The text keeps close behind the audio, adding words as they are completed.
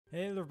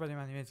Hello everybody,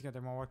 my name is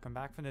Gatem. Welcome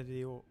back for the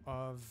video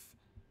of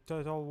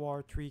Total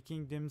War 3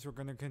 Kingdoms. We're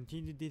gonna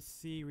continue this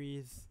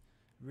series.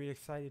 Really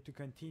excited to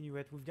continue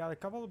it. We've got a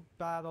couple of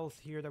battles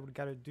here that we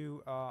gotta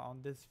do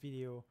on this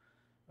video.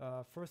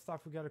 First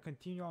off, we gotta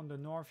continue on the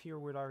north here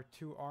with our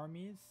two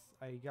armies.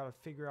 I gotta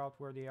figure out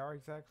where they are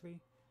exactly.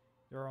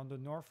 They're on the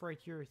north right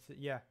here.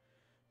 Yeah.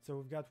 So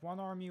we've got one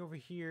army over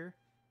here,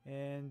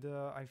 and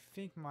I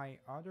think my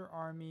other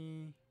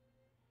army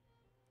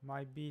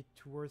might be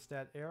towards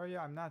that area.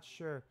 I'm not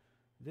sure.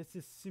 This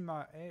is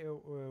Sima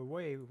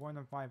Wei, one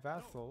of my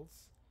vassals.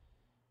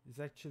 Is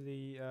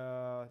actually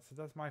so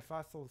that's my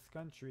vassal's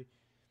country.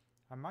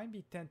 I might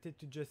be tempted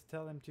to just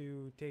tell him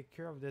to take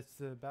care of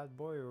this bad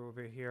boy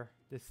over here.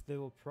 This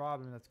little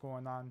problem that's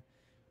going on,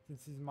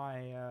 since he's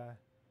my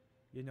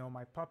you know,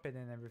 my puppet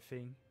and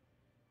everything.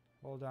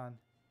 Hold on.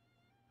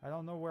 I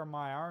don't know where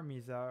my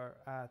armies are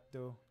at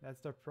though. That's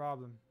the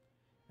problem.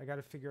 I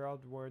gotta figure out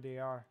where they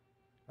are.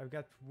 I've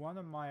got one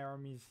of my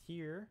armies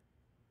here.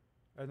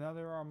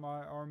 Another of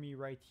my army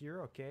right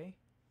here, okay.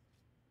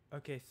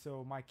 Okay,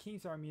 so my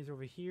king's army is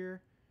over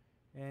here.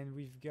 And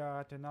we've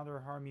got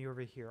another army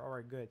over here.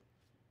 Alright, good.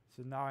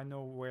 So now I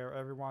know where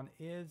everyone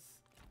is.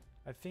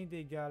 I think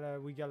we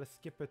gotta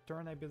skip a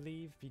turn, I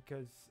believe,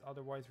 because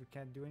otherwise we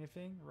can't do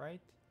anything,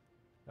 right?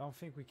 I don't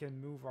think we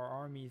can move our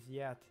armies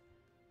yet.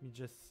 Let me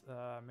just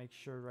make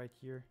sure right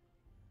here.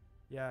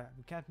 Yeah,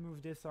 we can't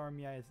move this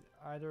army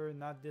either,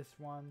 not this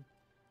one.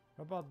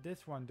 What about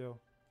this one though?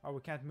 Oh,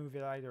 we can't move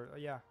it either.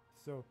 Yeah,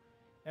 so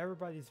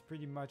everybody's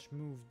pretty much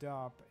moved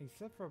up,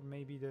 except for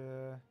maybe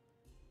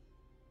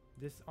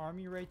this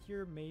army right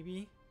here,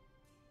 maybe?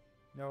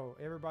 No,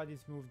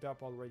 everybody's moved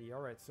up already.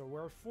 Alright, so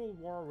we're full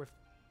war with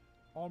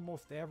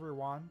almost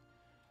everyone.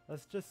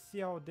 Let's just see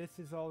how this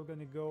is all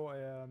gonna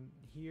go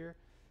here.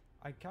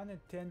 I kinda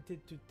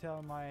tempted to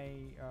tell my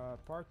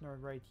partner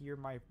right here,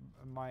 my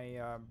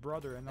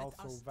brother and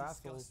also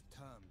vassal,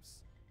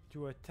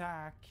 to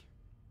attack.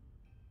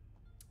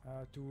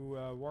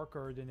 To war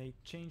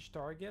coordinate, change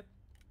target.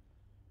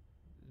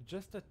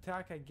 Just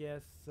attack, I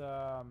guess,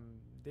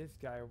 this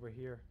guy over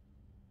here.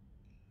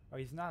 Oh,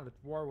 he's not at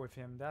war with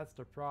him, that's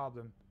the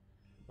problem.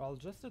 Well,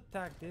 just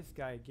attack this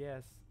guy, I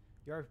guess.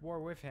 You're at war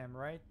with him,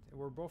 right?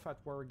 We're both at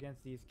war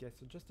against these guys,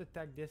 so just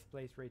attack this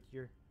place right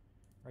here.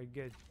 Alright,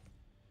 good.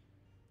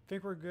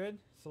 Think we're good,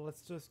 so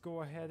let's just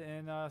go ahead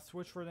and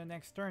switch for the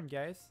next turn,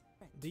 guys.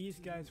 These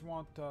guys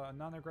want a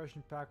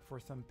non-aggression pact for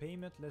some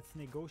payment. Let's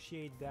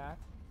negotiate that.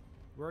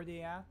 Where are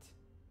they at?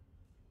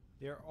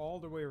 They're all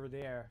the way over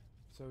there.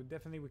 So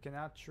definitely we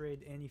cannot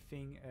trade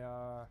anything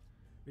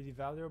really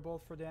valuable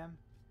for them.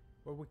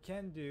 What we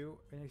can do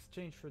in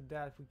exchange for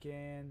that,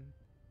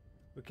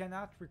 we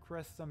cannot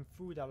request some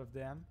food out of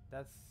them.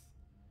 That's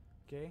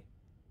okay.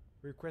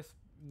 Request,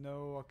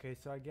 no. Okay,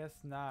 so I guess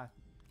not.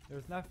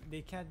 There's nothing.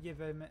 They can't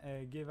give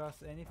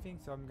us anything,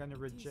 so I'm gonna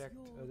reject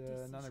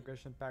the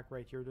non-aggression pact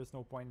right here. There's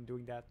no point in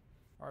doing that.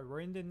 All right, we're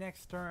in the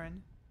next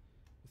turn.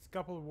 This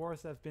couple of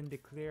wars have been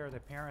declared,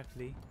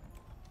 apparently.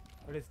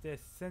 What is this?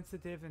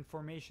 Sensitive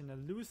information. A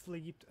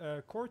loose-lipped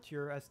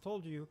courtier has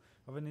told you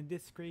of an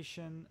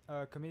indiscretion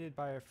committed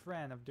by a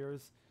friend of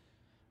theirs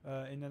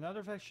in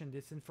another faction.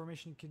 This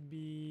information could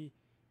be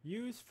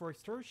used for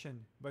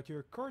extortion, but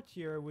your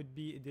courtier would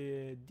be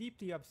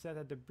deeply upset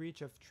at the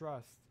breach of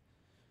trust.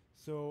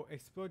 So,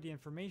 exploit the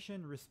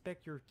information,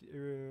 respect your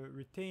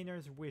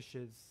retainer's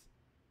wishes.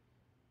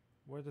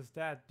 What does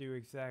that do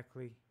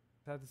exactly?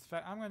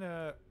 I'm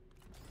gonna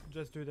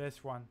just do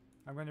this one.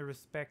 I'm gonna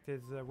respect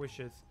his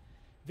wishes.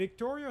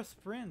 Victorious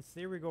Prince.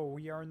 There we go.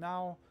 We are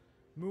now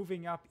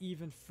moving up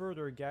even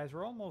further, guys.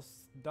 We're almost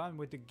done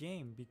with the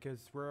game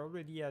because we're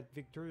already at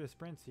Victorious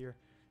Prince here.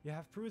 You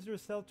have proved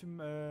yourself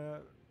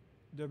to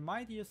the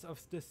mightiest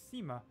of the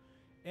Sima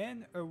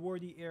and a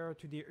worthy heir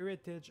to the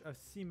heritage of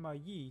Sima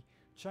Yi.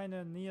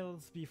 China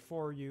kneels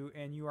before you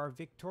and you are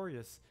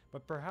victorious,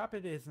 but perhaps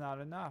it is not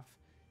enough.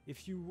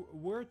 If you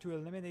were to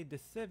eliminate the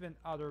 7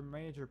 other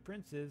major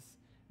princes,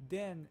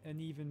 then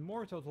an even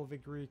more total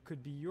victory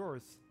could be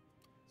yours.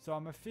 So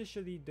I'm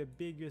officially the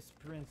biggest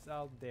prince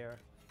out there.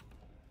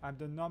 I'm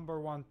the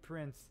 #1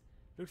 prince.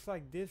 Looks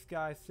like this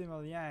guy, Sima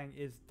Liang,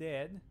 is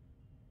dead.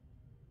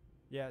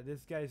 Yeah,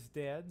 this guy's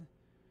dead.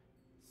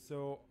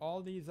 So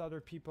all these other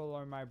people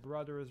are my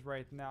brothers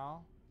right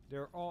now.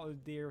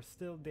 They're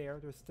still there.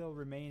 They're still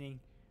remaining.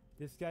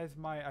 This guy's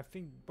I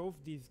think both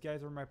these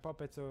guys are my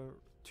puppets, or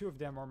 2 of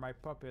them are my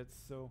puppets,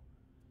 so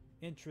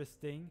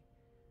interesting.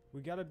 We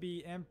gotta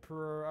be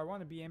emperor. I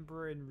want to be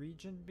emperor and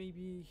regent,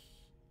 maybe.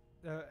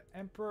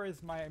 Emperor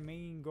is my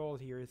main goal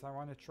here. Is I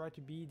want to try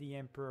to be the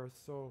emperor.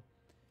 So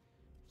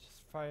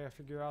just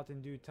figure out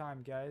in due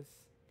time, guys.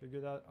 Figure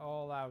that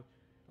all out.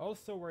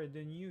 Also, we're in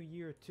the new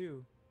year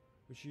too,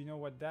 which you know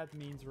what that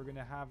means. We're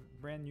gonna have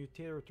brand new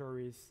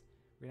territories.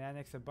 We're gonna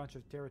annex a bunch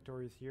of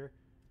territories here.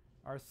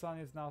 Our son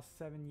is now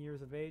 7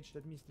 years of age.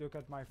 Let me look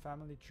at my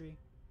family tree.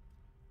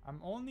 I'm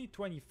only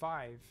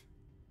 25.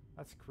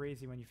 That's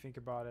crazy when you think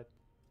about it.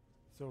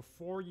 So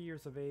 4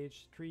 years of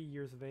age, 3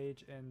 years of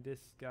age, and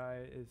this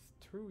guy is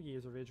 2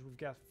 years of age. We've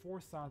got 4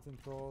 sons in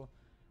total.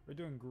 We're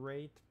doing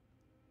great.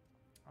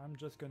 I'm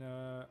just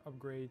gonna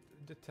upgrade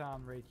the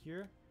town right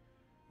here.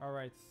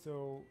 Alright,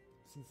 so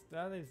since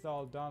that is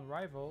all done,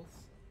 rivals.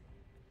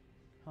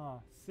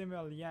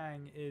 Sima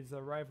Liang is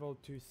a rival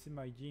to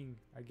Sima Ying,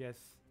 I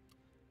guess.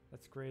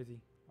 That's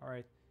crazy.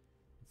 Alright.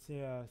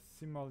 See,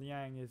 Sima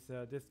Liang is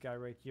this guy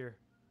right here.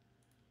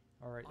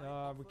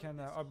 Alright, we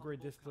can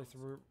upgrade this place, so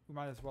we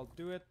might as well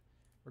do it.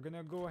 We're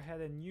gonna go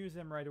ahead and use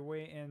him right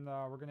away, and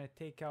we're gonna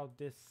take out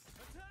this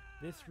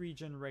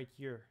region right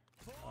here.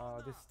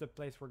 This is the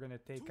place we're gonna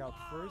take out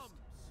first.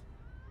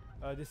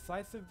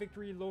 Decisive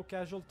victory, low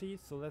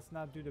casualties, so let's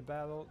not do the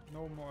battle.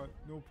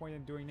 No point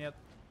in doing it.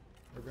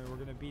 We're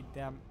gonna beat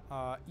them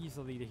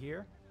easily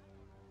here.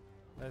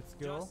 Let's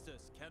go.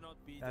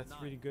 That's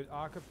really good.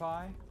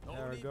 Occupy.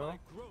 There we go.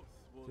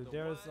 So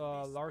there's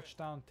a large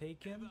town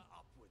taken.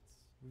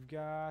 We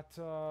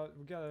gotta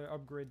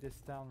upgrade this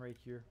town right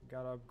here. We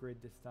gotta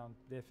upgrade this town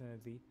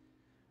definitely.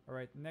 All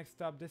right.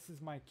 Next up, this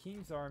is my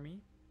king's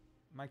army.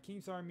 My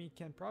king's army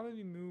can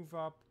probably move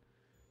up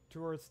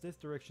towards this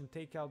direction,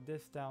 take out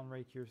this town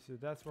right here. So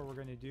that's what we're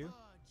gonna do.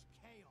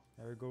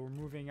 There we go. We're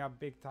moving up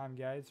big time,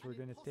 guys. We're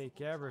gonna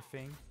take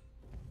everything.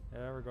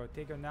 There we go.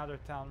 Take another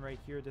town right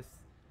here. This,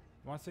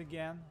 once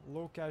again,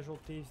 low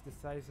casualties,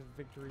 decisive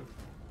victory.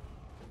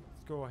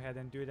 Let's go ahead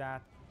and do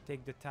that.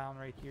 Take the town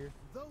right here.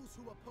 Those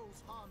who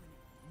oppose harmony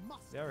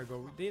must. There we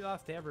go. They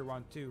lost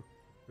everyone too.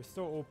 We're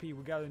so OP.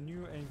 We got a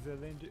new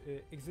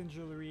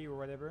auxiliary or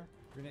whatever.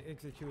 We're gonna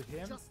execute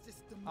him.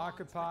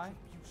 Occupy.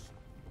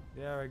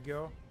 There we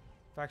go.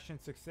 Faction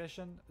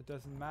succession. It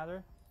doesn't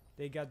matter.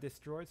 They got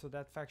destroyed, so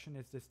that faction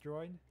is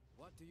destroyed.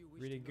 What do you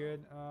wish Really to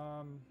good.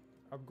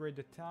 Upgrade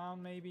the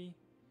town maybe.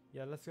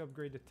 Yeah, let's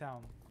upgrade the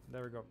town.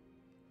 There we go.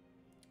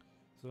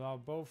 So now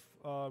both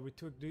we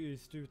took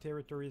these two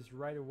territories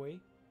right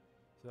away.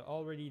 So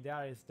already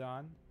that is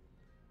done.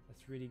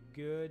 That's really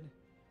good.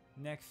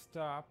 Next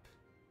up,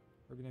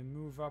 we're gonna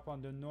move up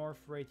on the north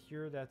right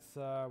here. That's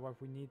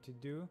what we need to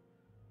do.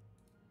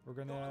 We're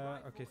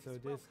gonna, okay, so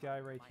this guy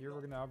right here,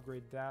 we're gonna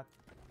upgrade that.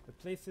 The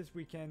places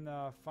we can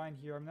find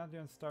here, I'm not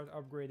gonna start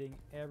upgrading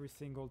every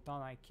single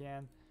town I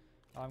can.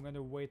 I'm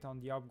gonna wait on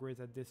the upgrades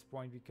at this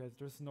point because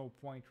there's no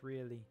point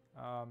really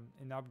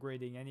in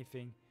upgrading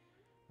anything.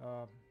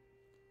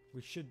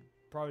 We should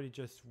probably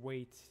just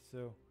wait,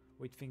 so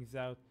wait things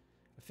out.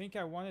 I think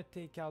I want to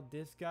take out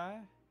this guy,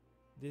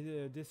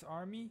 this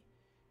army,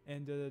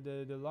 and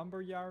the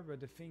lumberyard, but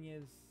the thing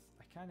is,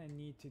 I kind of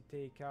need to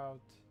take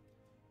out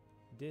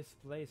this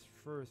place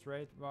first,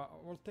 right?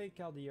 Well, we'll take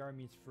out the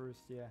armies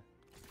first, yeah.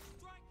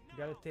 We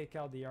gotta take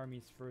out the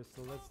armies first,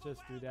 so let's just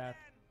do that.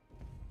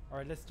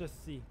 Alright, let's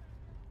just see.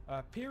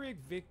 Pyrrhic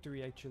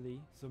victory, actually.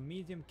 So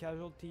medium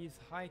casualties,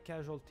 high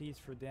casualties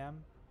for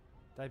them.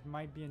 That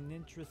might be an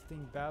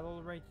interesting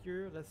battle right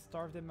here. Let's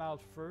starve them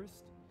out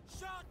first.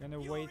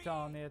 Gonna wait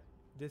on it.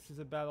 This is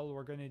a battle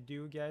we're gonna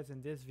do, guys,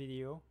 in this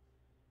video.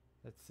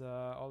 That's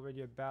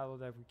already a battle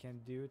that we can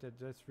do.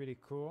 That's really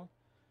cool.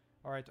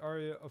 Alright,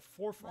 our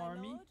fourth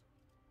army.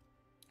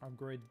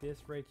 Upgrade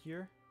this right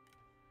here.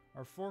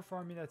 Our fourth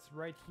army that's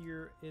right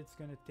here, it's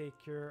gonna take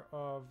care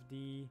of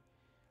the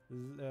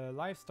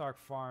livestock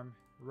farm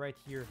right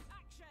here.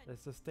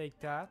 Let's just take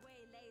that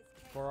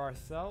for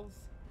ourselves.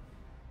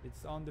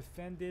 It's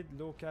undefended,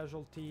 low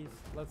casualties.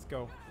 Let's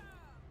go.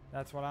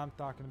 That's what I'm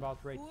talking about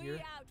right here.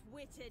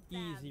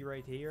 Easy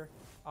right here.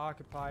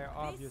 Occupy,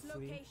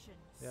 obviously.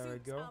 There we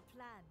go.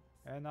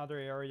 Another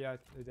area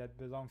that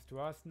belongs to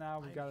us now.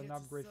 We got an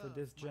upgrade for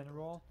this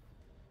general.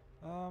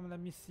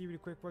 Let me see really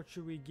quick. What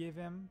should we give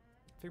him?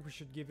 I think we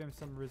should give him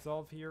some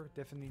resolve here.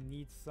 Definitely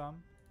needs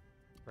some.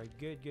 Right,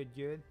 good, good,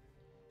 good.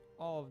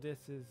 All of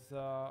this is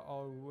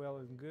all well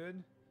and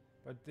good.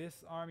 But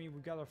this army, we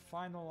got a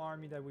final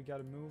army that we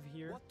gotta move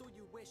here. What do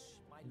you wish,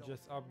 my lord?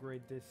 Just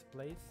upgrade this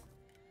place.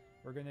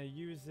 We're gonna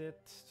use it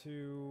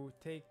to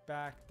take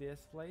back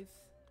this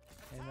place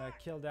and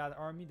kill that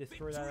army,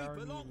 destroy that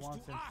army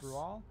once and for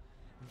all.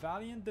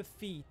 Valiant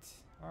defeat.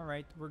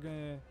 Alright, we're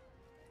gonna...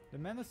 The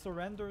men of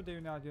surrender,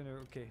 they're not gonna...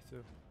 Okay, so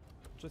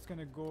just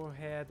gonna go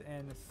ahead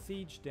and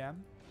siege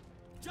them.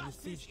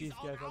 Siege these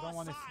guys. I don't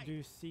want to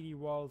do city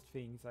wall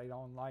things. I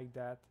don't like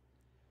that.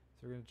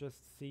 So we're gonna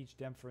just siege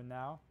them for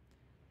now.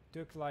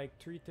 Took like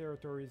 3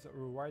 territories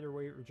right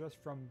away just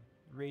from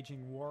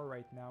raging war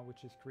right now,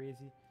 which is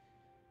crazy.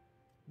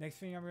 Next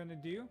thing I'm gonna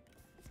do,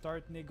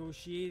 start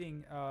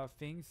negotiating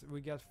things. We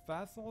got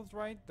vassals,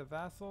 right? The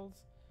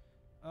vassals.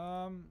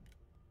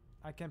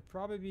 I can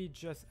probably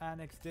just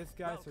annex this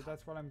guy, so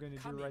that's what I'm gonna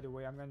do right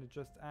away. I'm gonna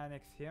just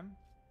annex him.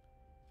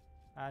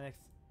 Annex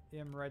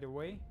him right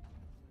away.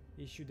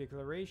 Issue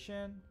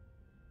declaration.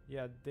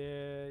 Yeah,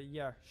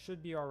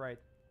 should be alright.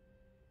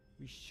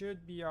 We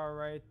should be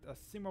alright.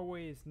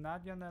 Simaway is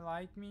not gonna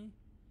like me.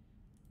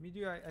 Let me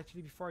do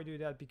actually before I do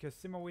that, because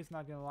Simaway is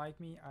not gonna like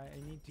me. I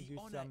need to do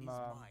some.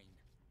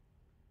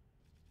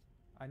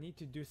 I need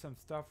to do some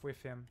stuff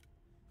with him.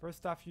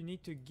 First off, you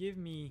need to give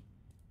me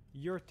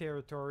your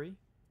territory.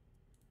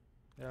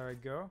 There we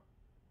go.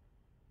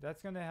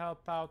 That's gonna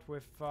help out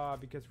with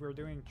because we're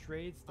doing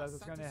trades. That's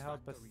gonna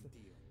help us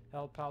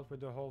help out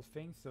with the whole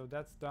thing. So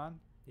that's done.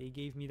 They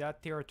gave me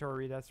that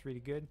territory. That's really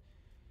good.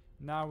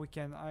 Now we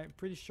can, I'm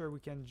pretty sure we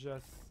can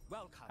just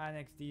Welcome.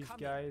 annex these Come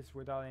guys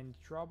without any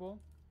trouble.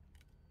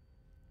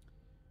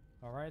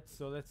 Alright,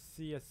 so let's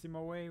see a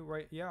Simaway,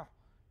 right? Yeah,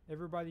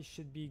 everybody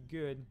should be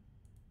good.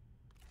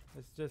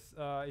 Let's just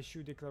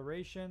issue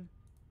declaration.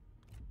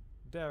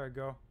 There we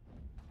go.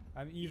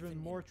 I'm even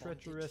Even more in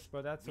bondage, treacherous,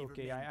 but that's we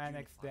okay. I remain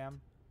annexed unified.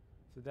 them.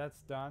 So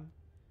that's done.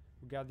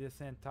 We got this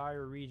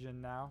entire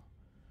region now.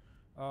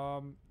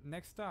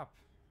 Next up,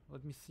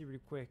 let me see real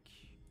quick.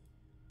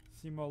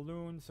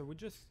 Simaloon. So we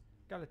just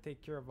gotta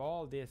take care of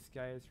all this,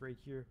 guys, right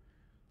here.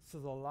 This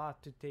is a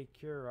lot to take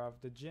care of.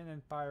 The Jin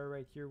Empire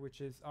right here,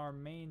 which is our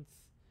main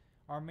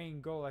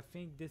goal. I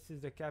think this is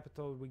the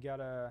capital we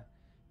gotta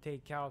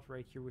take out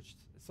right here, which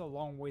is a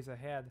long ways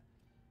ahead.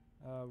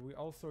 We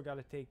also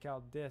gotta take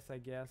out this, I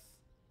guess,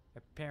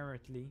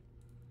 apparently.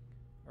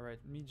 Alright,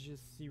 let me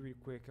just see real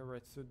quick.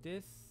 Alright, so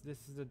this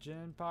is the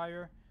Jin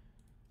Empire.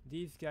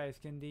 These guys,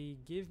 can they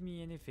give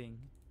me anything?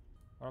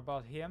 What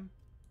about him?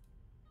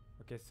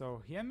 Okay,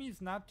 so him is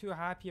not too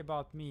happy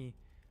about me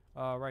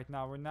right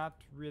now. We're not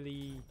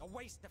really A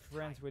waste of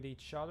friends time. with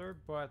each other,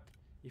 but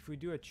if we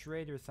do a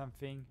trade or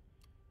something,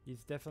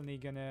 he's definitely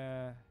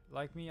gonna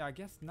like me. I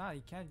guess not.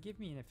 He can't give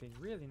me anything.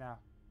 Really now?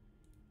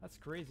 That's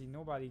crazy.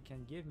 Nobody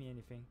can give me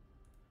anything.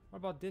 What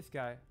about this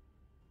guy?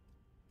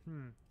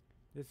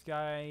 This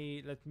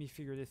guy, let me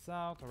figure this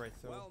out. Alright,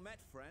 so Well met,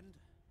 friend.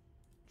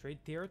 trade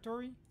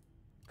territory?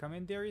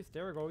 Commendaries?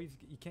 There we go.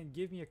 He can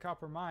give me a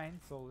copper mine,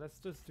 so let's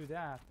just do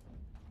that.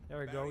 There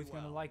we go. Very He's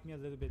gonna well. like me a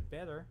little bit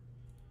better.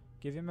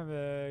 Give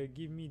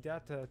me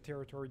that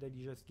territory that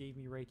he just gave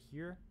me right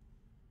here.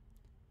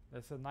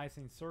 That's a nice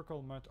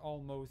encirclement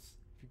almost.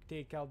 If you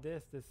take out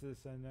this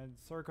is an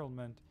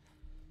encirclement.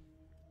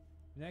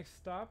 Next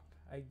stop,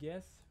 I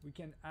guess we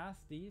can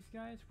ask these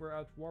guys. We're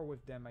at war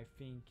with them, I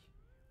think.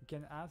 We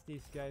can ask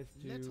these guys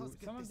Let to. us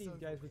get Some of this these over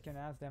guys we with. can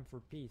ask them for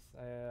peace.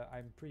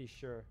 I'm pretty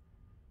sure.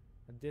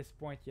 At this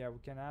point, yeah, we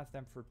can ask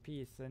them for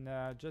peace and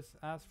just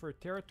ask for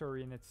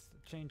territory and its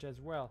change as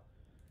well.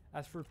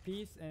 Ask for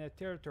peace and a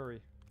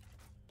territory.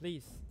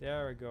 Please,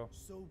 there we go.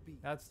 So be it.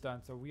 That's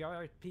done. So we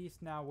are at peace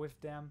now with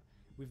them.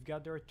 We've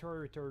got their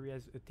territory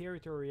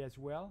as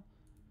well.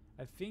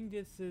 I think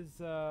this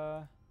is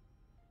a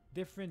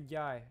different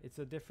guy. It's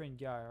a different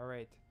guy. All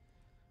right.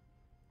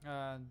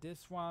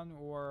 This one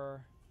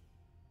or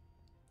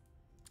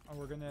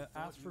we're gonna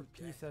Thought ask for you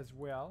peace dead. as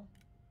well.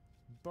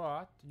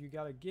 But you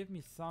gotta give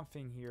me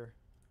something here.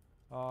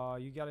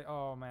 You gotta.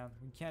 Oh man,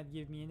 he can't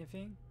give me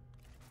anything.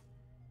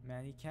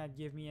 Man, he can't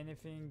give me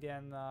anything.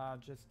 Then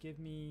just give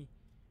me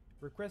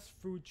request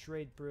food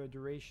trade per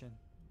duration.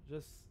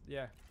 Just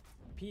yeah,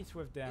 peace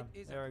with them. It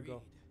is There we agreed.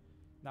 go.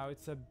 Now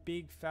it's a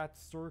big fat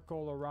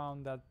circle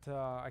around that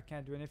I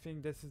can't do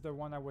anything. This is the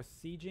one I was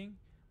sieging.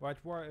 But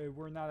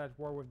we're not at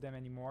war with them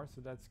anymore,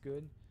 so that's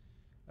good.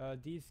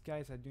 These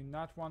guys, I do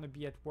not want to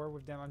be at war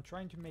with them. I'm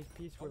trying to make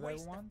peace A with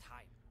waste everyone. of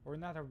time. We're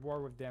not at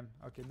war with them.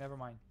 Okay, never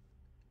mind.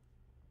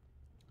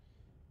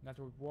 Not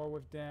at war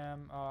with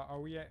them.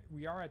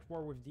 We are at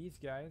war with these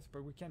guys,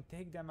 but we can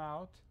take them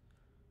out.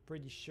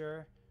 Pretty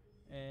sure.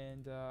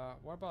 And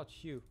what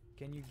about you?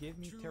 Can you give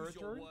me Choose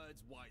territory? your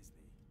words wisely.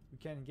 We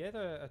can get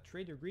a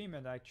trade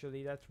agreement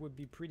actually. That would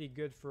be pretty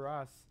good for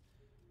us.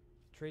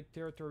 Trade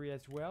territory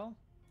as well.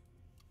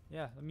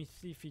 Yeah, let me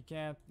see if he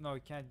can't. No, he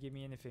can't give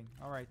me anything.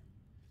 Alright.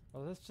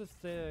 Well, let's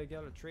just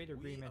get a trade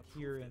agreement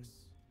We here approve and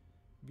this.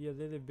 be a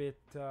little bit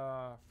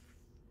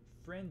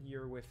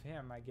friendlier with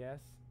him, I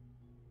guess.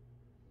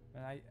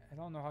 And I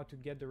don't know how to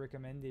get the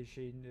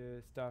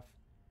recommendation stuff.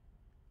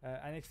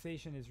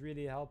 Annexation is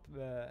really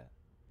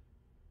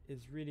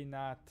is really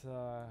not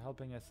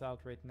helping us out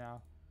right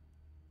now.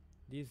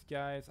 These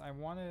guys, I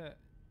wanna,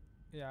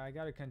 yeah, I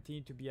gotta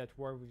continue to be at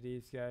war with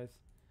these guys.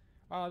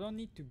 Oh, I don't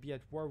need to be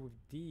at war with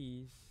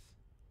these.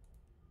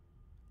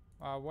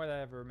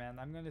 Whatever, man.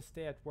 I'm gonna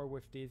stay at war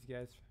with these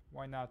guys.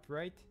 Why not,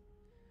 right?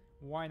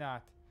 Why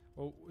not?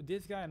 Oh,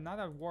 this guy I'm not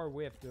at war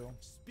with though.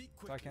 Speak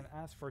So I quickly. can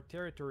ask for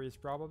territories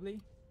probably.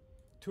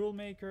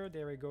 Toolmaker,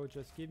 there we go.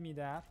 Just give me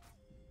that.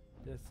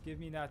 Just give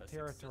me that A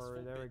territory.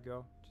 successful There we bid.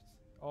 go. Just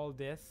all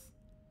this.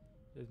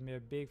 There's me a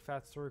big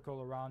fat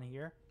circle around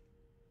here.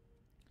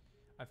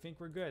 I think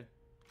we're good.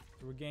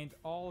 So we gained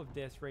all of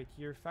this right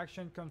here.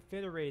 Faction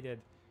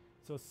confederated.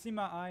 So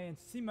Sima Ai and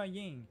Sima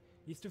Ying.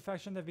 These two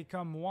factions have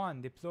become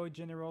one. Deployed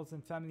generals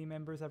and family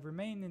members have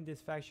remained in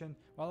this faction,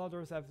 while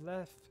others have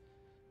left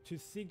to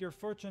seek their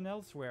fortune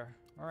elsewhere.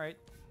 Alright.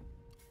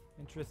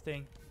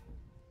 Interesting.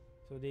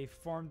 So they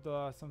formed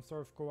some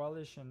sort of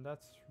coalition.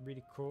 That's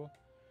really cool.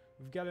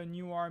 We've got a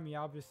new army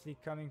obviously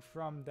coming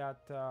from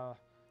that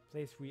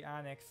place we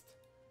annexed.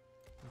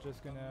 I'm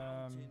just The gonna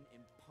mountain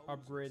imposes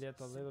upgrade it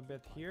a little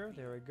bit simple here. idea.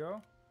 There we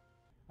go.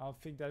 I don't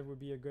think that would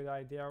be a good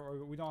idea.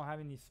 Or we don't have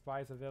any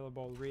spies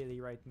available really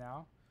right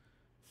now.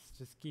 Let's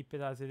just keep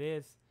it as it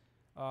is.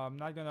 I'm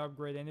not gonna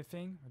upgrade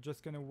anything. I'm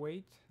just gonna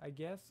wait, I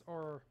guess.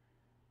 Or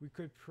we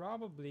could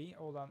probably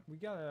hold on. We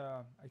got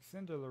a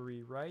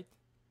auxiliary, right?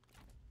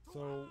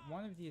 So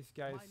one of these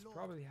guys My lord,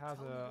 probably has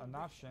tell me your an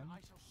wish, option. and I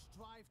shall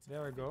strive to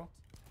There we fulfill go.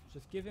 it.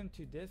 Just give him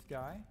to this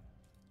guy,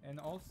 and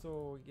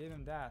also give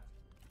him that.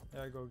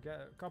 There we go. Get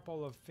a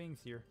couple of things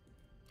here.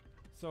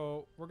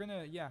 So we're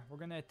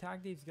gonna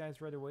attack these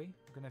guys right away.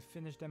 We're gonna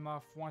finish them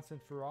off once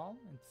and for all,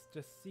 and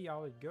just see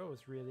how it goes.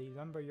 Really,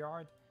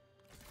 lumberyard.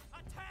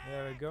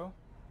 There we go.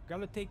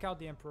 Gotta take out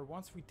the emperor.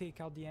 Once we take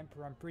out the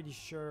emperor, I'm pretty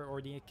sure,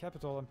 or the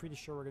capital, I'm pretty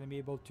sure we're gonna be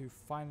able to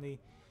finally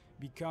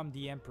become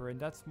the emperor, and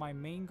that's my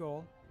main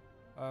goal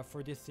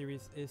for this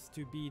series, is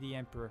to be the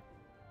emperor.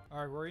 All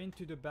right, we're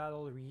into the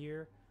battle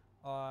here.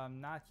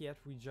 Not yet.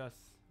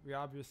 We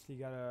obviously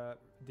gotta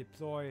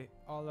deploy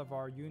all of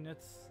our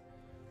units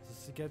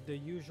just to get the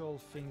usual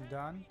thing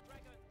done.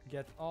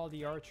 Get all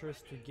the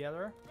archers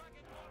together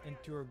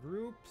into a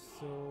group.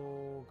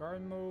 So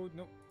guard mode.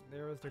 Nope.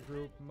 There is the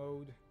group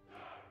mode.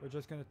 We're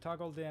just gonna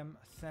toggle them,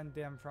 send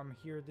them from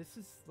here. This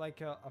is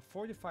like a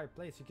fortified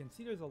place. You can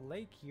see there's a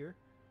lake here.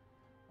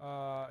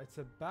 It's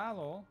a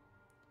battle.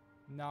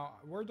 Now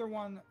we're the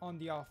one on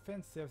the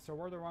offensive, so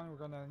we're the one we're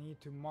gonna need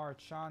to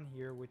march on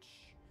here,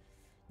 which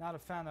not a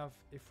fan of.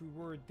 If we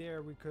were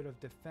there, we could have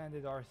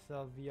defended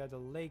ourselves via the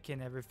lake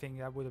and everything.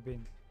 That would have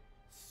been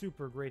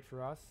super great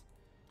for us.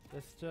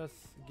 Let's just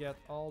get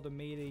all the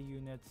melee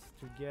units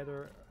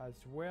together as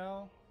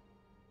well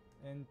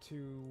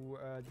into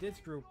this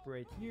group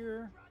right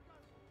here,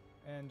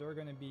 and they're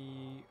gonna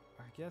be,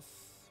 I guess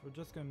we're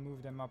just gonna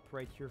move them up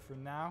right here for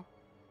now,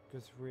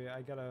 because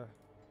I gotta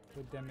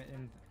put them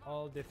in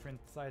all different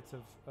types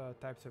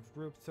of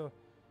groups. So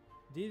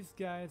these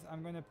guys,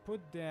 I'm gonna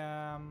put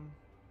them,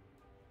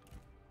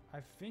 I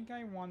think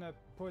I want to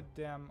put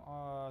them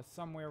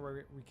somewhere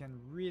where we can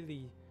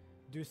really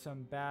do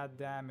some bad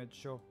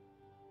damage. So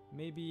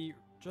maybe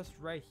just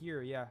right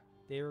here. Yeah,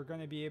 they are going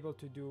to be able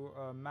to do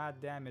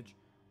mad damage,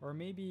 or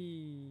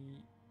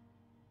maybe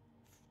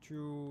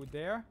through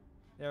there.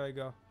 There we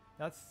go.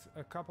 That's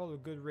a couple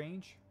of good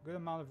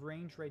amount of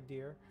range right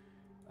there.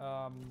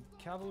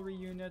 Cavalry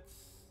units,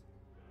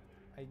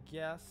 I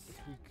guess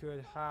we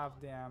could have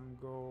them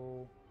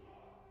go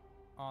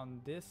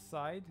on this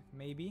side,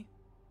 maybe.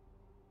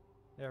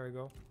 There we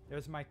go.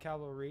 There's my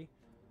cavalry.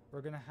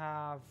 We're gonna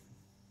have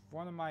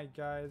one of my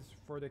guys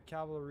for the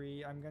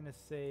cavalry. I'm gonna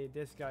say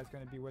this guy's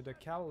gonna be with the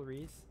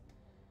cavalries.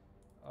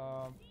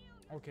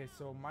 Okay,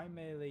 so my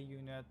melee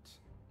unit,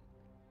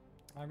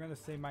 I'm gonna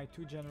say my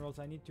two generals,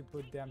 I need to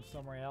put them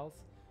somewhere else.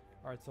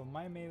 Alright, so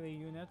my melee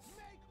units,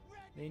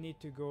 they need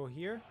to go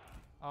here,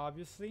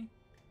 obviously.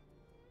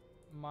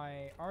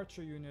 My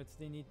archer units,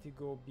 they need to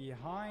go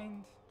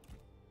behind.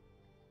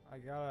 I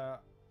gotta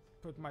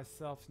put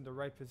myself in the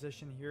right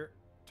position here.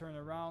 Turn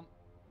around.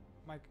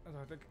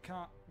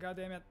 God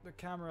damn it, the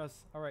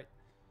cameras. Alright.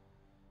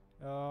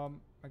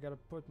 I gotta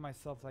put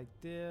myself like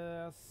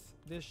this.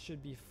 This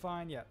should be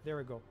fine. Yeah, there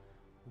we go.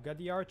 We got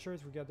the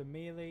archers, we got the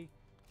melee.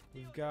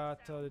 We've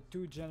got the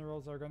two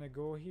generals are gonna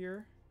go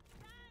here.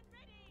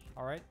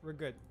 Alright, we're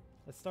good.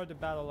 Let's start the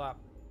battle up.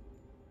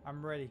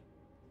 I'm ready.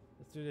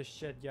 Let's do this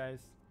shit, guys.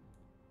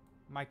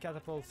 My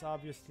catapult's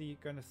obviously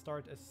gonna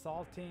start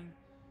assaulting.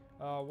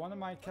 One of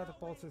my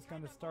catapults is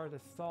gonna start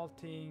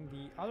assaulting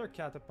the other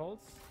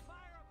catapults.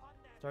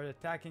 Start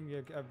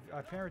attacking.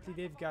 Apparently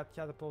they've got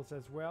catapults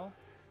as well.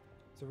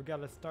 So we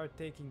gotta start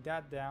taking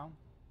that down.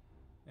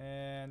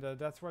 And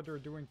that's what they're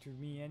doing to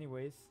me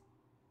anyways.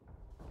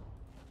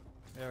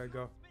 There we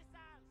go.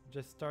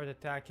 Just start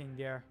attacking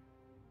there.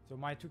 So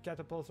my two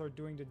catapults are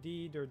doing the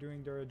deed. They're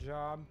doing their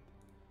job.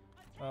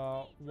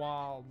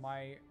 While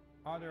my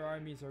other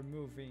armies are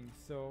moving.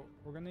 So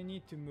we're gonna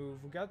need to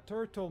move. We got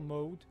turtle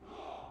mode.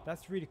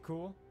 That's really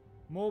cool.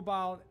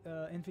 Mobile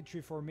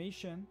infantry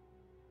formation.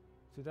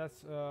 So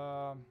that's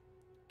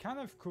kind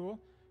of cool.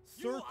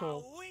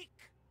 Circle.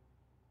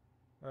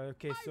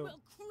 Okay, so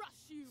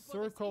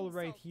circle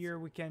right here.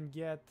 We can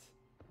get.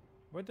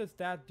 What does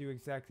that do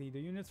exactly? The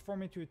units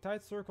form into a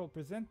tight circle,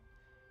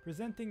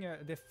 presenting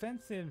a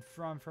defensive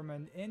front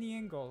from any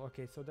angle.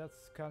 Okay, so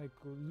that's kind of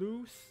cool.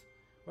 Loose.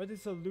 What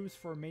is a loose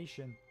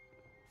formation?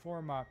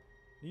 Form up.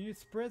 The unit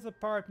spreads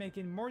apart,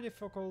 making it more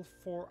difficult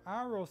for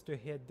arrows to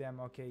hit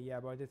them. Okay, yeah,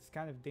 but it's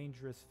kind of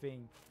dangerous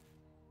thing.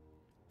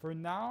 For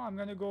now,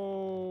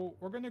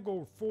 we're gonna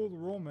go full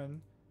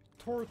Roman,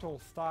 turtle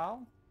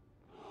style.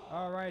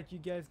 Alright, you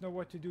guys know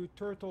what to do,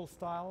 turtle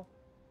style,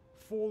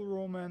 full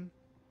Roman.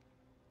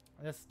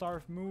 Let's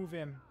start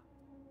moving.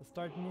 Let's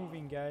start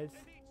moving, guys.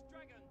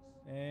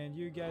 And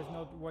you guys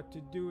know what to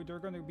do. They're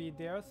gonna be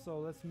there, so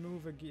let's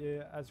move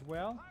as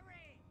well.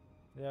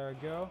 There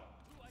we go.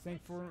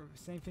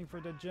 Same thing for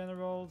the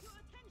generals.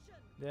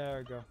 There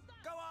we go.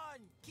 Go on,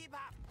 keep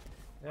up.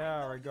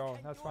 There we go.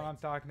 That's what I'm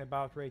talking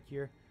about right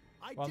here.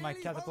 While my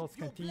catapults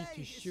continue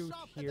to shoot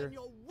here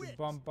to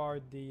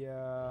bombard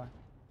the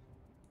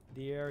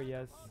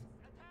areas.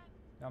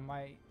 Now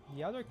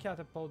the other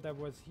catapult that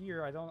was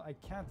here, I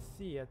can't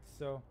see it,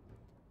 so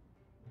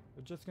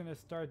we're just gonna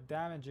start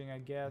damaging, I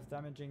guess,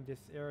 damaging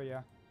this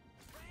area.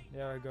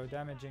 There we go,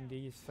 damaging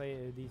these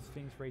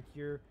things right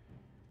here.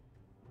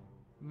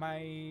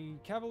 My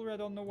cavalry, I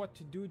don't know what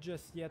to do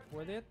just yet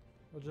with it.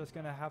 We're just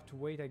gonna have to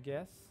wait, I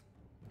guess.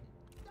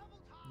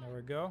 There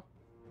we go.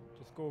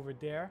 Just go over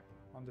there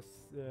on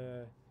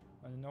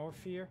on the north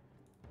here.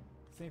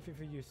 Same thing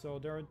for you. So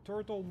they're in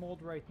turtle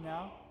mode right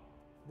now,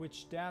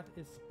 which that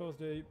is supposed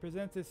to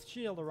present its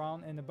shield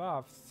around and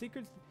above,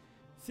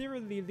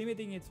 seriously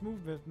limiting its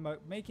movement,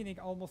 making it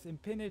almost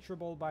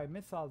impenetrable by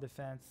missile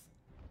defense.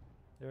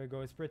 There we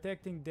go. It's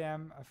protecting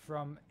them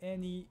from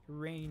any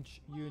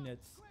range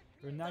units.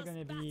 They're not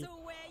gonna be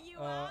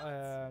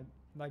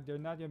like they're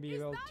not gonna be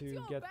able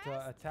to get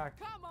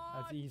attacked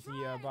as easy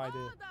by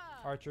the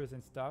archers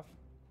and stuff.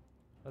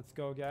 Let's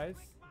go, guys.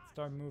 Let's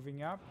start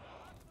moving up.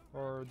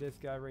 Or this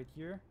guy right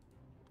here.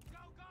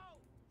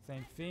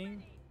 Same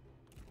thing.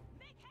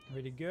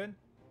 Really good.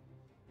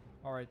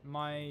 Alright,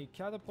 my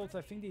catapults,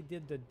 I think they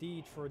did the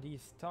deed for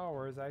these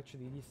towers.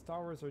 Actually, these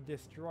towers are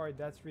destroyed.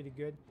 That's really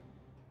good.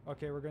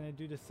 Okay, we're gonna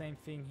do the same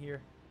thing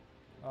here.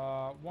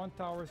 One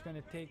tower is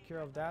gonna take care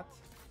of that.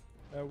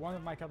 One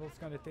of my catapults is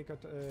gonna take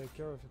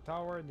care of the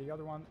tower, and the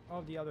other one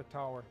of the other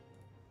tower.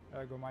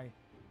 There I go.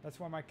 That's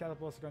what my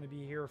catapults are gonna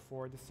be here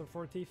for. This is a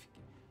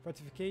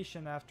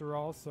fortification after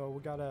all, so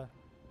we gotta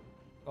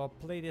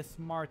play this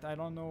smart. I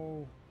don't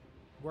know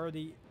where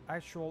the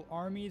actual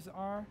armies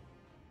are.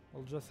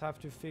 We'll just have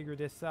to figure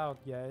this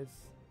out,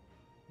 guys,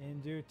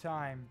 in due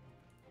time.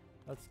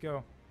 Let's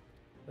go.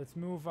 Let's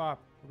move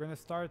up. We're gonna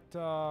start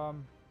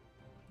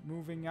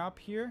moving up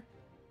here.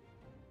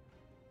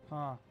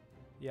 Huh.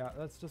 Yeah,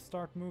 let's just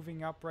start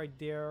moving up right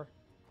there.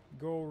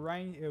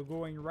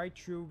 Going right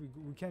through.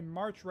 We can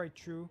march right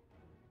through.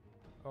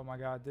 Oh my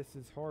god, this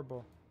is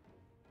horrible.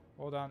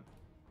 Hold on.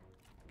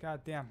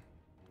 God damn.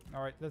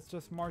 Alright, let's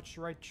just march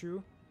right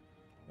through.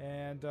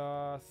 And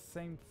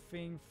same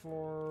thing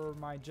for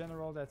my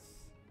general.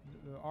 That's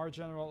our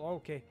general.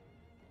 Okay.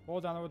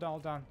 Hold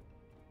on.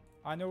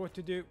 I know what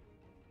to do.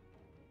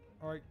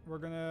 Alright, we're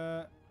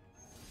gonna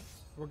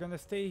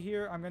stay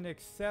here. I'm gonna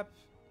accept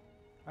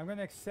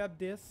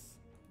this.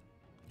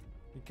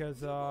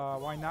 Because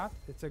why not?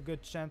 It's a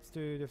good chance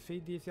to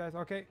defeat these guys.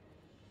 Okay.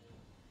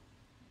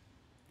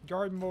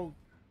 Guard mode.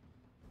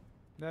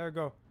 There we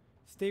go.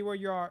 Stay where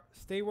you are.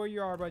 Stay where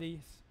you are,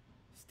 buddies.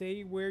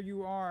 Stay where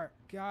you are.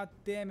 God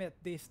damn it.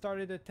 They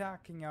started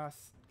attacking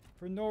us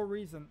for no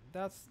reason.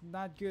 That's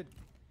not good.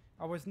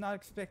 I was not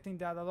expecting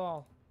that at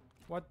all.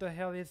 What the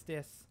hell is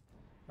this?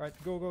 Alright,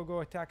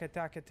 go.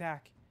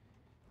 Attack.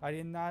 I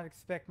did not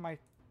expect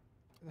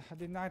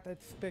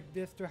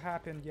this to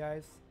happen,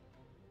 guys.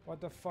 What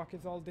the fuck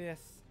is all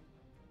this?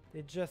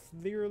 They just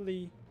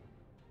literally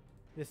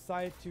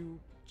decided to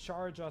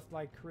charge us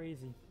like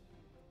crazy.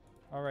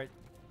 Alright.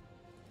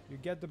 You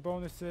get the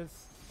bonuses.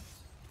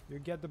 You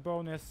get the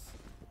bonus.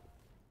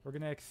 We're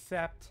gonna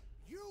accept.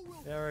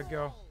 There we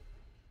go.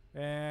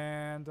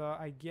 And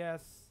I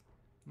guess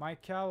my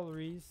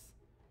cavalries,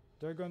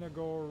 they're gonna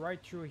go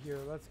right through here.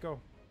 Let's go.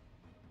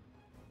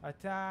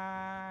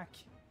 Attack.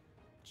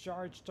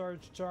 Charge.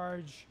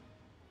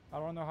 I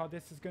don't know how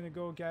this is gonna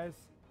go, guys.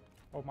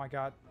 Oh my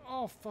god.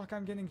 Oh fuck,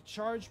 I'm getting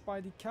charged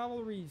by the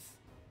cavalries.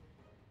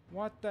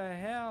 What the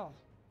hell?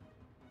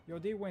 Yo,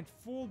 they went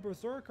full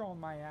berserker on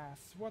my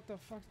ass. What the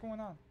fuck's going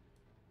on?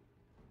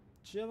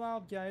 Chill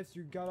out, guys.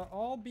 You gotta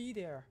all be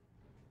there.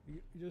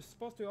 You're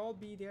supposed to all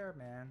be there,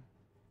 man.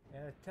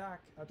 And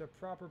attack at the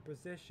proper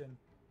position.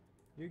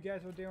 You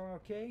guys are doing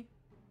okay?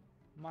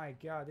 My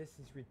god, this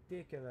is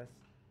ridiculous.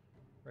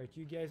 Right,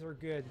 you guys are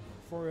good.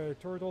 For a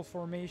turtle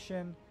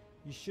formation,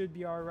 you should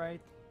be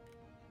alright.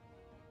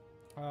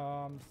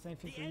 Same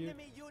thing for you.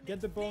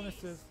 Get the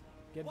bonuses.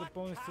 Get the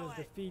bonuses.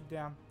 Defeat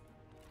them.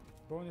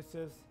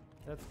 Bonuses.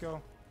 Let's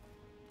go.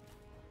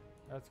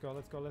 Let's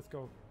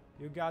go.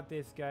 You got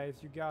this,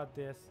 guys. You got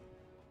this.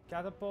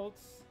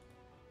 Catapults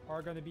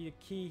are gonna be the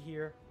key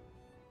here.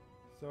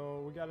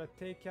 So we gotta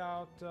take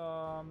out,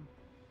 I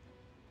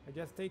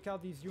guess take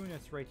out these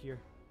units right here.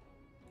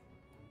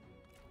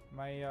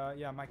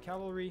 My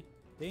cavalry.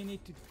 They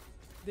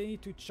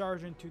need to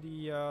charge into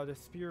the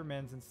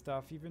spearmen and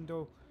stuff. Even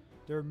though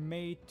they're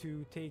made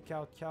to take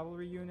out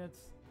cavalry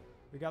units,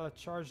 we gotta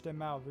charge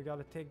them out. We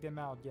gotta take them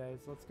out, guys.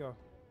 Let's go.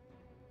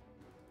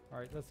 All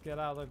right, let's get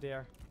out of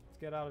there.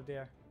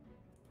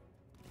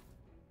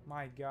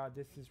 My god,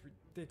 this is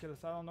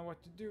ridiculous. I don't know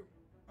what to do.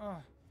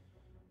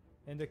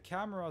 And the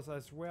cameras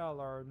as well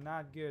are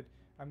not good.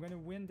 I'm gonna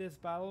win this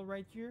battle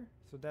right here,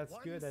 so that's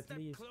good at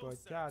least. But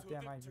god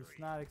damn, I'm just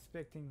not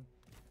expecting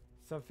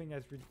something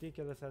as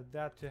ridiculous as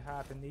that to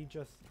happen. They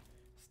just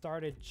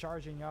started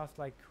charging us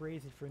like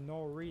crazy for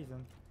no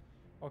reason.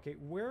 Okay,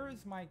 where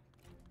is my...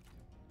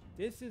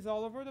 This is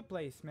all over the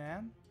place,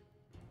 man.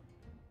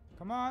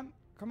 Come on,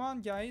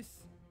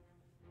 guys.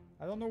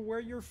 I don't know where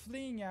you're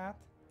fleeing at.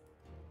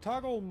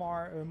 Toggle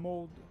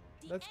mode.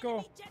 Let's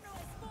go.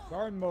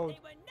 Guard mode.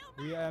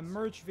 We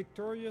emerge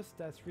victorious.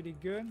 That's really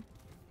good.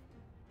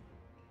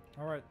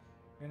 Alright.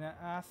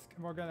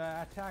 We're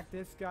gonna attack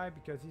this guy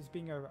because he's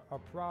being a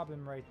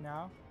problem right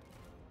now.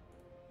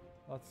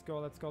 Let's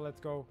go.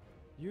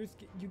 You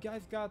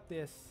guys got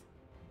this.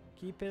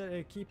 Keep at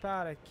it.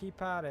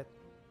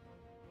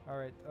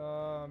 Alright.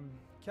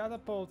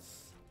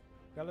 Catapults.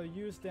 Gotta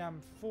use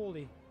them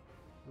fully.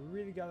 We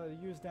really gotta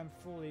use them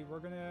fully. We're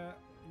gonna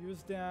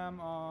use them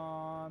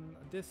on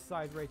this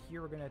side right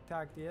here. We're gonna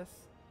attack this.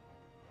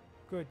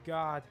 Good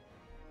God.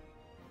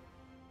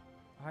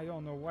 I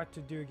don't know what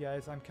to do,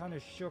 guys. I'm kind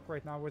of shook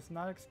right now. I was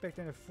not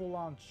expecting a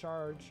full-on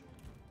charge.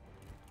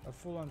 A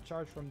full-on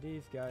charge from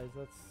these guys.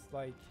 That's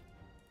like...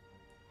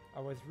 I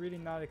was really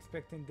not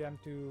expecting them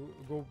to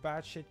go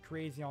batshit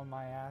crazy on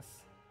my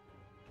ass.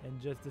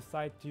 And just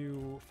decide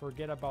to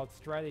forget about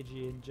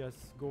strategy and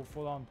just go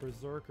full-on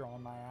berserker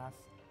on my ass.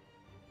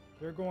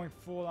 They're going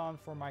full-on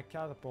for my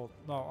catapult.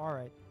 No,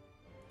 alright.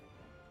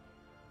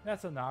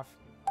 That's enough.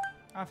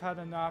 I've had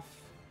enough.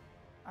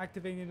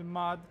 Activating the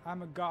mod.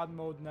 I'm a god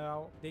mode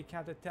now. They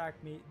can't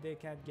attack me. They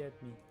can't get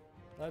me.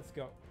 Let's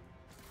go.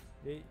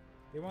 They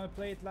want to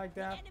play it like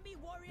that?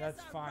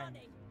 That's fine.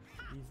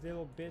 These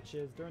little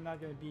bitches, they're not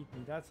going to beat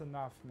me. That's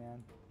enough,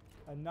 man.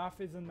 Enough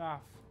is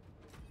enough.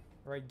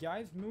 Alright,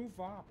 guys, move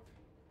up.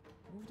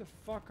 Move the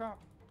fuck up.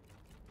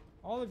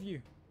 All of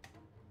you.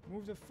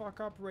 Move the fuck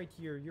up right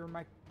here. You're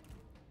my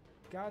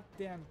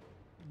goddamn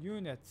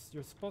units.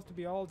 You're supposed to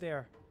be all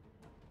there.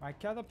 My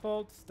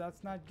catapults,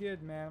 that's not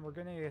good, man. We're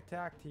gonna get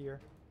attacked here.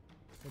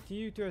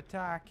 Continue to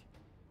attack.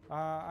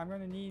 I'm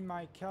gonna need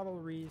my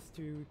cavalries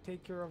to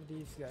take care of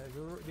these guys.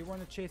 They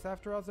want to chase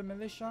after us, the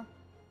militia?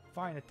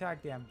 Fine,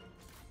 attack them.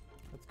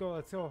 Let's go,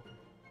 let's go.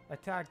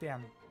 Attack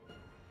them.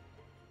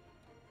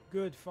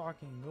 Good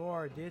fucking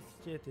lord, this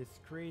shit is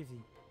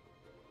crazy.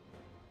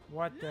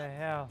 What the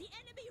hell?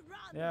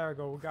 There we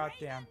go, we got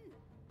them.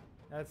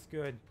 That's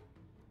good.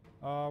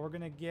 We're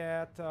gonna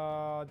get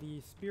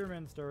the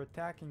spearmen that are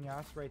attacking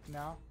us right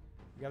now.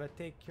 We gotta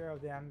take care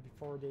of them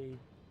before they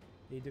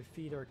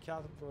defeat our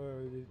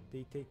catapult.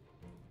 They take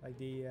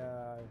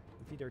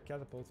defeat our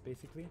catapults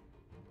basically.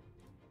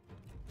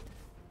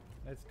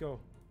 Let's go.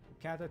 We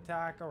can't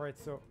attack. All right,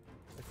 so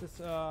let's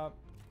just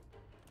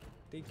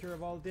take care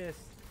of all this.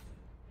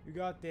 You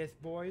got this,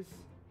 boys.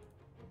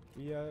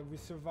 We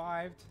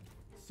survived.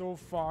 So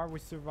far, we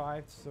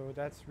survived. So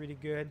that's really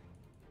good.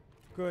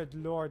 Good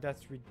lord,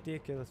 that's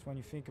ridiculous when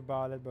you think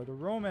about it. But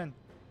the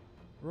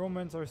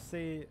Romans are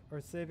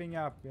saving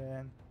up,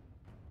 man.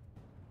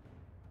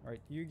 All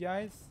right, you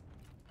guys,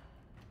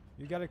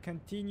 you gotta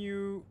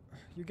continue.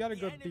 You gotta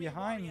go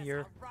behind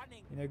here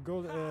in a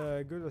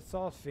good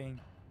assault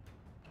thing.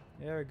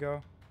 There we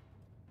go.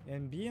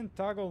 And be in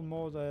toggle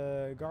mode,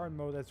 guard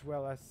mode as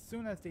well. As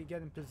soon as they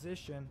get in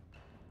position,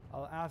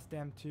 I'll ask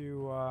them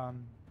to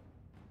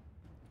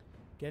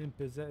get in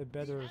a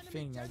better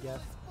thing, I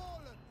guess.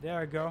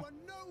 There we go.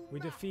 We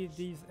defeat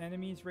these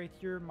enemies right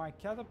here. My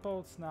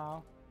catapults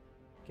now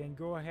can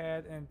go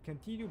ahead and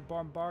continue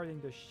bombarding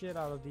the shit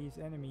out of these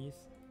enemies.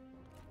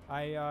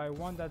 I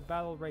won that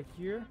battle right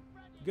here.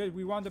 Good,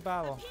 we won the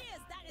battle.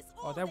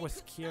 Oh, that was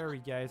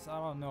scary, guys. I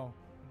don't know.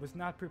 Was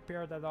not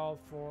prepared at all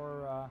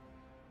for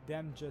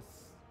them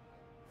just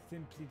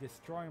simply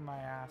destroying my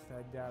ass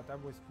like that.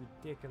 That was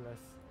ridiculous.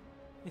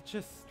 It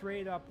just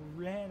straight up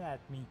ran at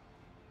me.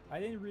 I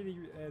didn't really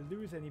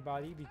lose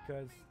anybody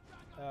because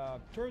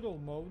turtle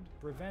mode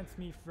prevents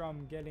me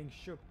from getting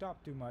shooked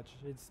up too much.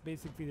 It's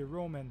basically the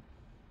Roman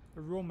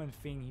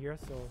thing here.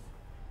 So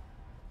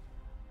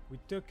we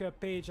took a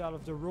page out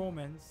of the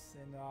Romans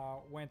and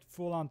went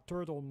full on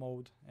turtle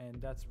mode, and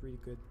that's pretty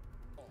good.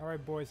 All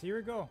right, boys, here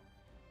we go.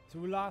 So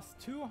we lost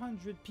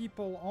 200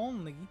 people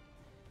only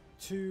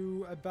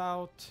to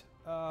about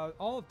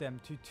all of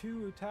them to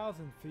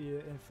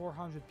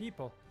 2,400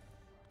 people.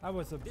 That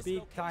was a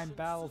big time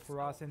battle for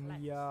us, and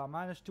we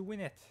managed to win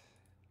it.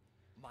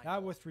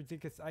 That was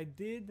ridiculous. I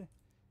did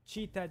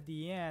cheat at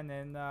the end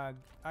and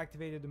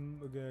activated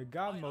the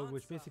god mode,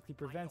 which basically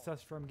prevents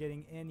us from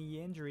getting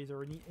any injuries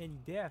or any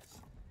deaths.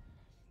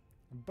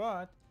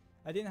 But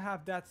I didn't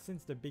have that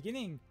since the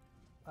beginning.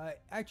 I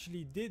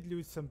actually did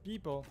lose some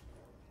people.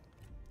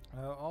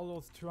 All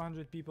those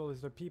 200 people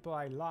is the people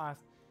I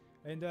lost.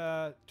 And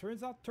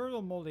turns out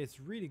turtle mode is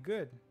really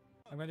good.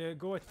 I'm gonna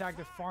go attack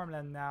the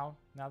farmland now.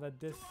 Now that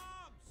this,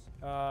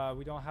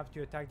 we don't have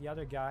to attack the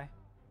other guy.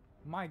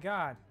 My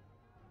God,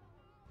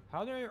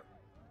 how do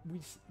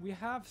we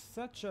have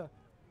such a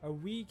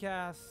weak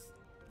ass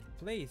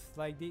place?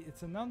 Like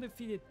it's an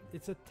undefeated.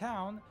 It's a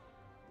town,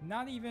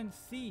 not even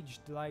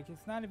sieged. Like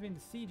it's not even the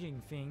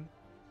sieging thing.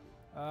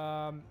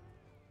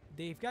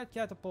 They've got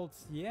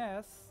catapults,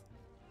 yes,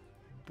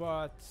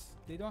 but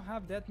they don't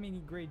have that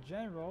many great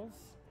generals.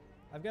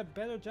 I've got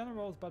better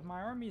generals, but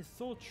my army is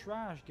so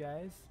trash,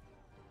 guys,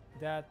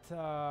 that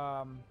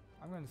I'm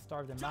gonna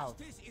starve them out.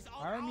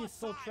 My army is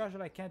so trash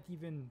that I can't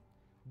even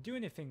do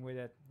anything with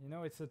it. You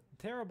know, it's a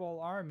terrible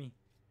army.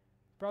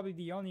 Probably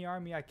the only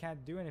army I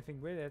can't do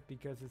anything with it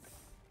because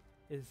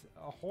it's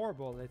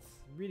horrible. It's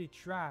really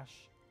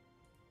trash.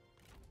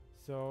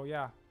 So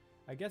yeah,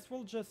 I guess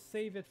we'll just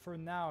save it for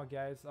now,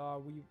 guys.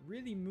 We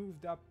really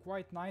moved up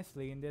quite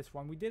nicely in this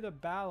one. We did a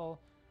battle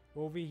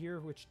over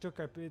here, which took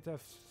a bit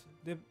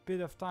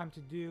of time to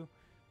do,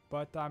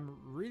 but I'm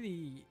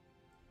really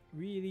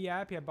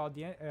happy about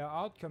the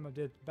outcome of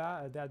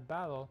that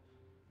battle.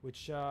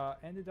 which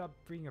ended up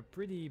being a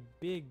pretty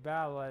big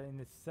battle in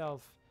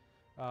itself.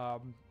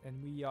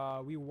 And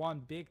we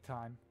won big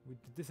time.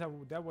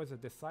 That was a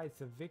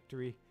decisive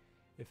victory,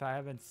 if I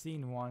haven't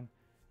seen one.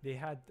 They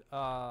had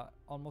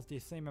almost the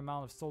same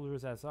amount of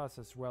soldiers as us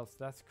as well, so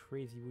that's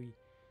crazy. We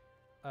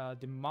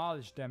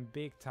demolished them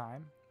big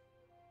time.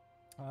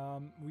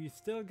 We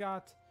still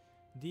got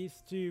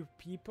these two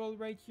people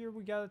right here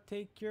we gotta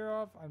take care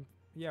of.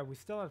 Yeah, we're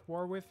still at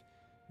war with.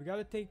 We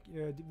gotta take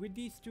with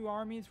these two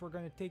armies. We're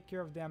gonna take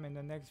care of them in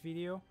the next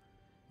video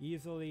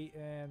easily,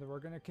 and we're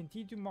gonna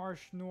continue to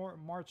march north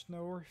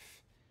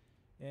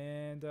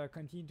and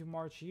continue to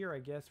march here, I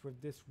guess,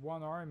 with this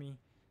one army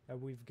that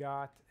we've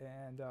got.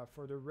 And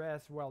for the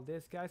rest, well,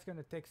 this guy's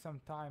gonna take some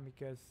time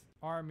because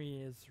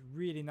army is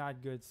really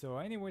not good. So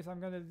anyways, I'm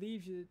gonna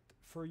leave it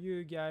for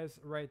you guys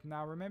right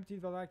now. Remember to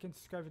leave a like and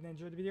subscribe if you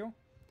enjoyed the video.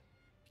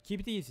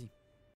 Keep it easy.